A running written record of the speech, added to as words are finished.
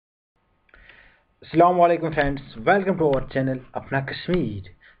अस्सलाम वालेकुम friends, welcome to our channel अपना कश्मीर।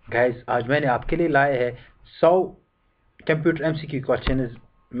 गाइस, आज मैंने आपके लिए लाए हैं 100 कंप्यूटर एमसीक्यू क्वेश्चंस।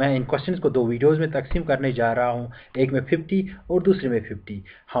 मैं इन क्वेश्चंस को दो वीडियोस में तकसीम करने जा रहा हूं, एक में 50 और दूसरे में 50।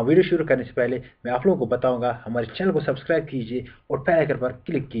 हाँ, वीडियो शुरू करने से पहले मैं आप लोगों को बताऊंगा हमारे चैनल को सब्सक्राइब कीजिए और बेल आइकन पर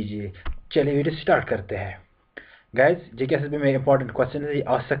क्लिक कीजिए। चलिए वीडियो स्टार्ट करते हैं। गाइस, जेकेएसबी में इंपॉर्टेंट क्वेश्चन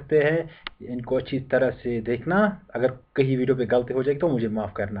आ सकते हैं, इनको अच्छी तरह से देखना। अगर कहीं वीडियो पे गलती हो जाएगी तो मुझे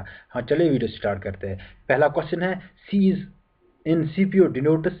माफ़ करना। हाँ, चलिए वीडियो स्टार्ट करते हैं। पहला क्वेश्चन है, सी इज इन सीपीयू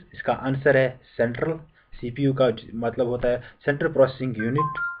डिनोट्स। इसका आंसर है सेंट्रल। सीपीयू का मतलब होता है central processing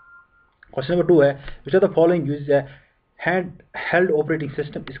unit. Question number 2 है, which are the following use है हैंड हेल्ड ऑपरेटिंग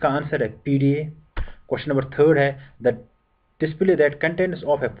सिस्टम। इसका आंसर है पीडीए। क्वेश्चन नंबर 3 है, the display that contents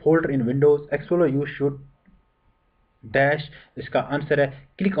of A folder in Windows explorer you should dash. इसका answer है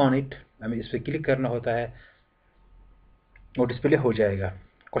click on it. हमें इस पर क्लिक करना होता है और डिस्प्ले हो जाएगा।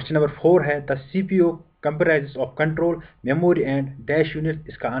 क्वेश्चन नंबर 4 है, the CPU comprises of control memory and dash unit.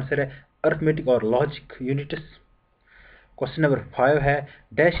 इसका आंसर है अर्थमेटिक और लॉजिक यूनिट्स। क्वेश्चन नंबर 5 है,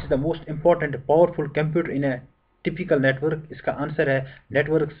 dash is the most important powerful computer in A typical network. इसका आंसर है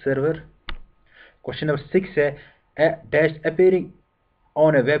नेटवर्क सर्वर। क्वेश्चन नंबर 6 है, dash appearing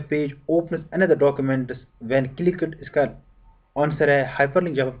on a web page opens another document when clicked। इसका answer है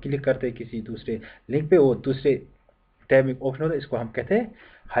hyperlink. जब हम click करते हैं किसी दूसरे लिंक पे, वो दूसरे टैब में ओपन होता है, इसको हम कहते हैं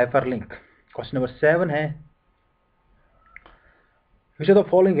हाइपरलिंक। क्वेश्चन नंबर 7 है, which of the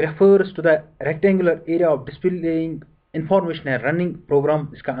following refers to the rectangular area of displaying information है रनिंग प्रोग्राम।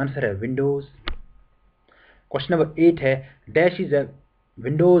 इसका आंसर है विंडोज। क्वेश्चन नंबर 8 है, dash is a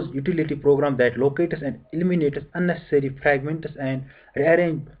Windows utility program that locates and eliminates unnecessary fragments and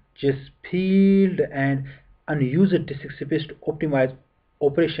rearranges field and unused disk space to optimize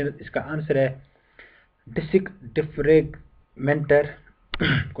operations। इसका answer है disk defragmenter।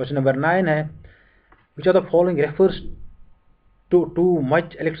 Question number 9 है, which of the following refers to too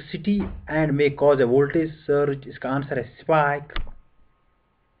much electricity and may cause a voltage surge। इसका answer है spike।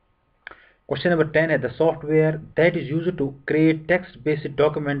 Question number 10 है, the software that is used to create text-based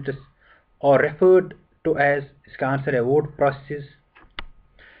documents or referred to as। इसका answer है word processes।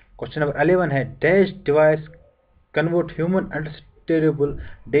 Question number 11 है, dash device convert human understandable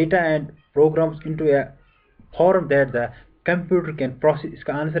data and programs into a form that the computer can process।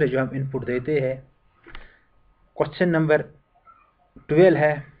 इसका answer है जो हम input देते हैं। Question number 12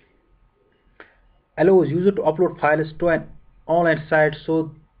 है, allows user to upload files to an online site so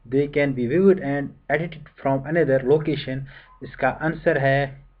they can be viewed and edited from another location। इसका answer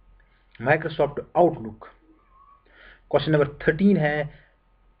है Microsoft outlook. Question number 13 है,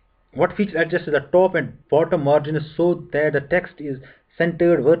 what feature adjusts the top and bottom margins so that the text is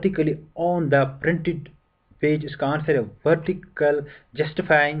centered vertically on the printed page। इसका answer है vertical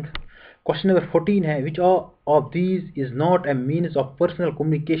justifying। Question number 14 है, which of these is not a means of personal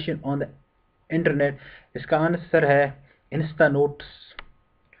communication on the internet। इसका answer है Insta notes.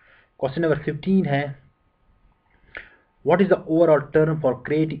 Question number 15 है, what is the overall term for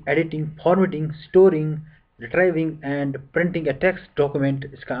creating, editing, formatting, storing, retrieving and printing a text document।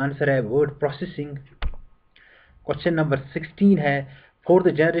 इसका answer है word processing। Question number 16 है,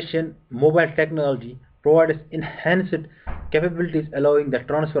 fourth generation mobile technology provides enhanced capabilities allowing the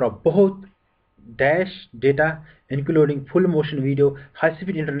transfer of both dash data including full motion video, high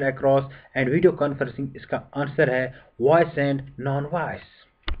speed internet across and video conferencing। इसका answer है voice and non voice।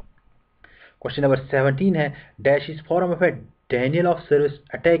 Question number 17 है, dash is form of a denial of service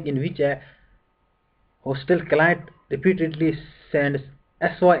attack in which a hostile client repeatedly sends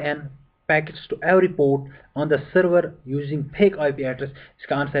SYN packets to every port on the server using fake IP address।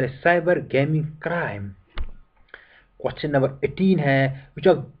 इसका answer है cyber gaming crime. Question number 18 है,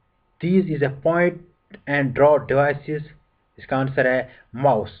 which of these is a point and draw devices। इसका answer है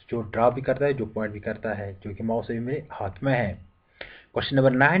mouse, जो draw भी करता है, जो पॉइंट भी करता है, जो कि माउस अभी मेरे हाथ में है। क्वेश्चन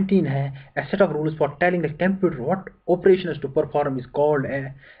नंबर 19 है, a set of rules for telling the computer what operations to perform is called a।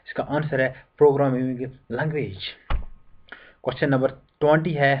 इसका आंसर है प्रोग्रामिंग लैंग्वेज। क्वेश्चन नंबर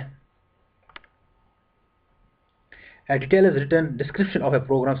 20 है, a detail is written description of a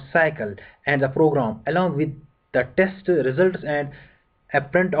program cycle and the program along with the test results and a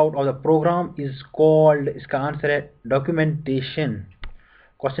printout of the program is called। इसका answer है documentation।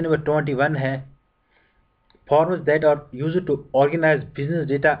 Question number 21 है, forms that are used to organize business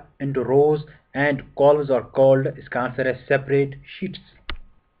data into rows and columns are called। इसका answer है separate sheets।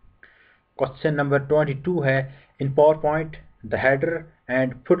 Question number 22 है, in PowerPoint the header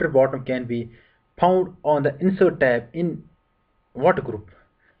and footer bottom can be found on the insert tab in what group।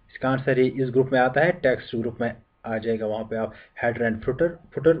 इसका answer है इस group में आता है, text group में आ जाएगा। वहां पे आप हेडर एंड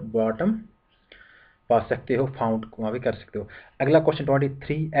फुटर बॉटम पा सकते हो, फाउंड वहाँ भी कर सकते हो। अगला question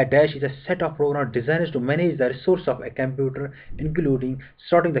 23, a dash is a set of program designed to manage the resource of a computer including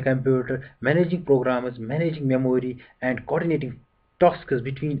starting the computer, managing programs, managing memory and coordinating tasks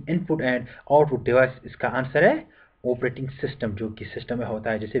between input and output device। इसका answer है operating system, जो कि system में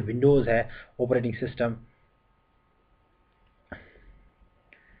होता है, जैसे Windows है operating system.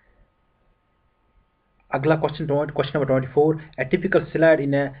 अगला question number 24, a typical slide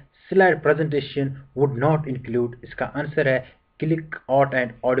in a slide presentation would not include। इसका आंसर है click out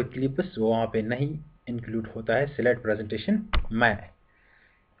and audio clips, वो वहाँ पे नहीं इंक्लूड होता है स्लाइड प्रेजेंटेशन में,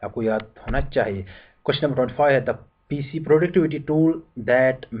 आपको याद होना चाहिए। क्वेश्चन नंबर 25 है the PC productivity tool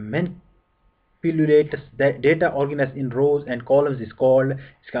that manipulates data organized in rows and columns is called।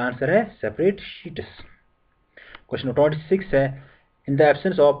 इसका आंसर है सेपरेट शीट्स। क्वेश्चन नंबर 26 है in the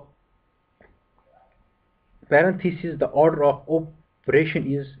absence of parenthesis the order of operation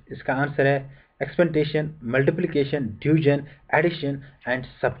is। इसका answer है एक्सपेंटेशन, multiplication, division, addition and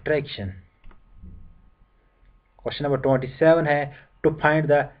subtraction. Question number 27 है to find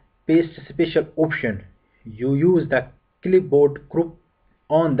the paste special option you use the clipboard group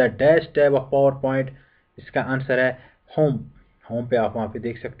on the dash tab of power point. इसका answer है home. Home पे आप वहाँ पे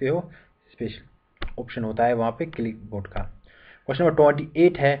देख सकते हो स्पेशल ऑप्शन होता है वहाँ पे क्लिपबोर्ड का। क्वेश्चन नंबर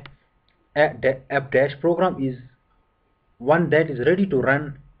 28 है a dash program is one that is ready to run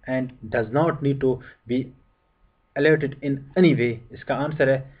and does not need to be alerted in any way। इसका आंसर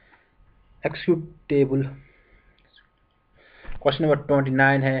है executable। क्वेश्चन नंबर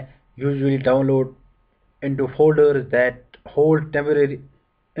 29 है usually download into folders that hold temporary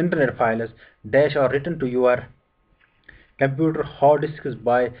internet files dash or written to your computer hard disks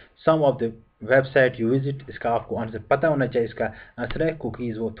by some of the website you visit. इसका आपको answer पता होना चाहिए। इसका answer है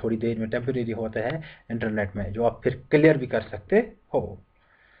कुकीज़, वो थोड़ी देर में टेम्परेरी होता है इंटरनेट में, जो आप फिर क्लियर भी कर सकते हो।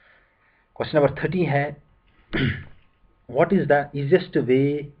 क्वेश्चन नंबर 30 है what is the easiest way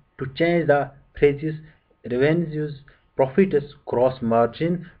to change the phrases revenues profits gross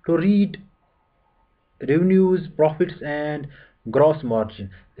margin to read revenues profits and gross margin.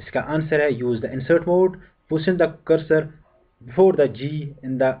 इसका आंसर है use the insert mode, push in the cursor before the G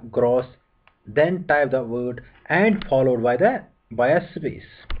in the gross, then type the word and followed by a space।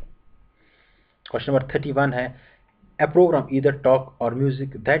 Question number 31 है a program either talk or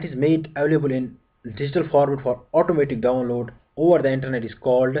music that is made available in digital format for automatic download over the internet is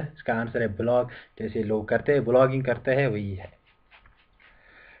called। इसका answer है blog, जैसे लोग करते हैं blogging करते हैं वही है।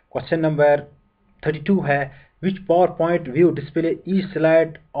 क्वेश्चन नंबर 32 है which PowerPoint view display each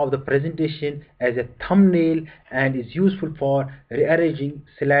slide of the presentation as a thumbnail and is useful for rearranging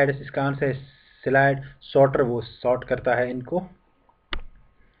slides। इसका आंसर है स्लाइड सॉर्टर, वो सॉर्ट करता है इनको।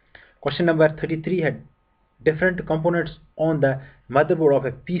 क्वेश्चन नंबर 33 है different components on the motherboard of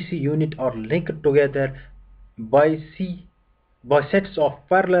a PC unit are linked together by sets of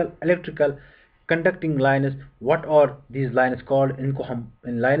parallel electrical conducting lines। What are these lines called?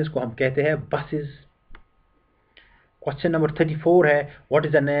 In lines को हम कहते हैं buses। Question number 34 है what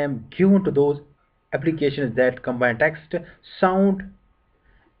is the name given to those applications that combine text, sound,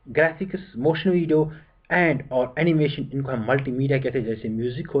 graphics, motion video and और animation. इनको हम multimedia कहते हैं, जैसे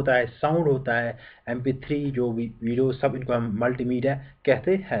म्यूजिक होता है, साउंड होता है, MP3 जो भी वीडियो, सब इनको हम मल्टीमीडिया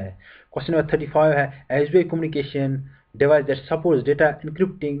कहते हैं। क्वेश्चन नंबर 35 है SBI communication device that supports data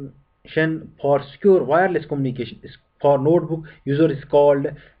इंक्रिप्टेशन for secure wireless communication for notebook user is called.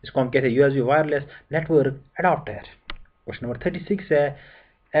 इसको हम कहते हैं USB wireless network adopter. Question number 36 है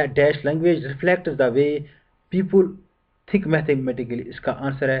a dash language reflects the way people think mathematically। इसका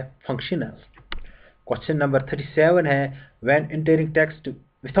answer है functional. Question number 37 है when entering text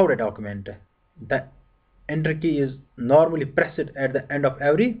without a document the enter key is normally pressed at the end of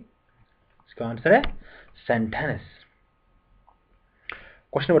every। इसका answer है sentence।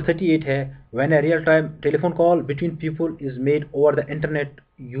 Question number 38 है when a real time telephone call between people is made over the internet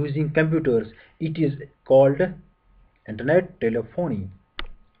using computers it is called internet telephony.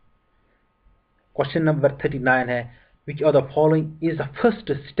 Question number 39 है which of the following is the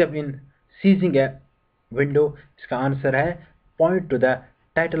first step in seizing a window. इसका answer है point two the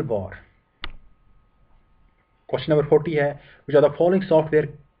title bar. Question number 40 है which of the following software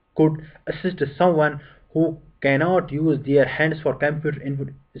could assist someone who cannot use their hands for computer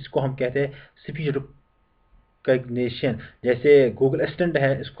input. इसको हम कहते हैं speech recognition, जैसे Google assistant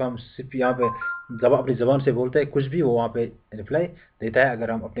है, इसको हम यहाँ पे अपनी ज़बान से बोलते हैं कुछ भी, वो वहाँ पे रिप्लाई देता है।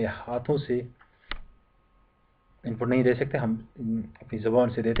 अगर हम अपने हाथों से इनपुट नहीं दे सकते, हम अपनी ज़बान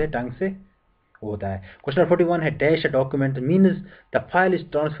से देते हैं, टंग से होता है। क्वेश्चन 41 है dash document means the file is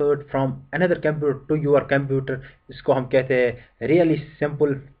transferred from another computer to your computer. इसको हम कहते हैं really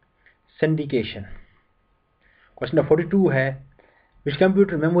simple syndication. Question number 42 है which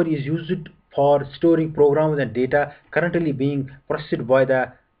computer memory is used for storing programs and data currently being processed by the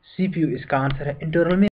CPU? इसका answer है internal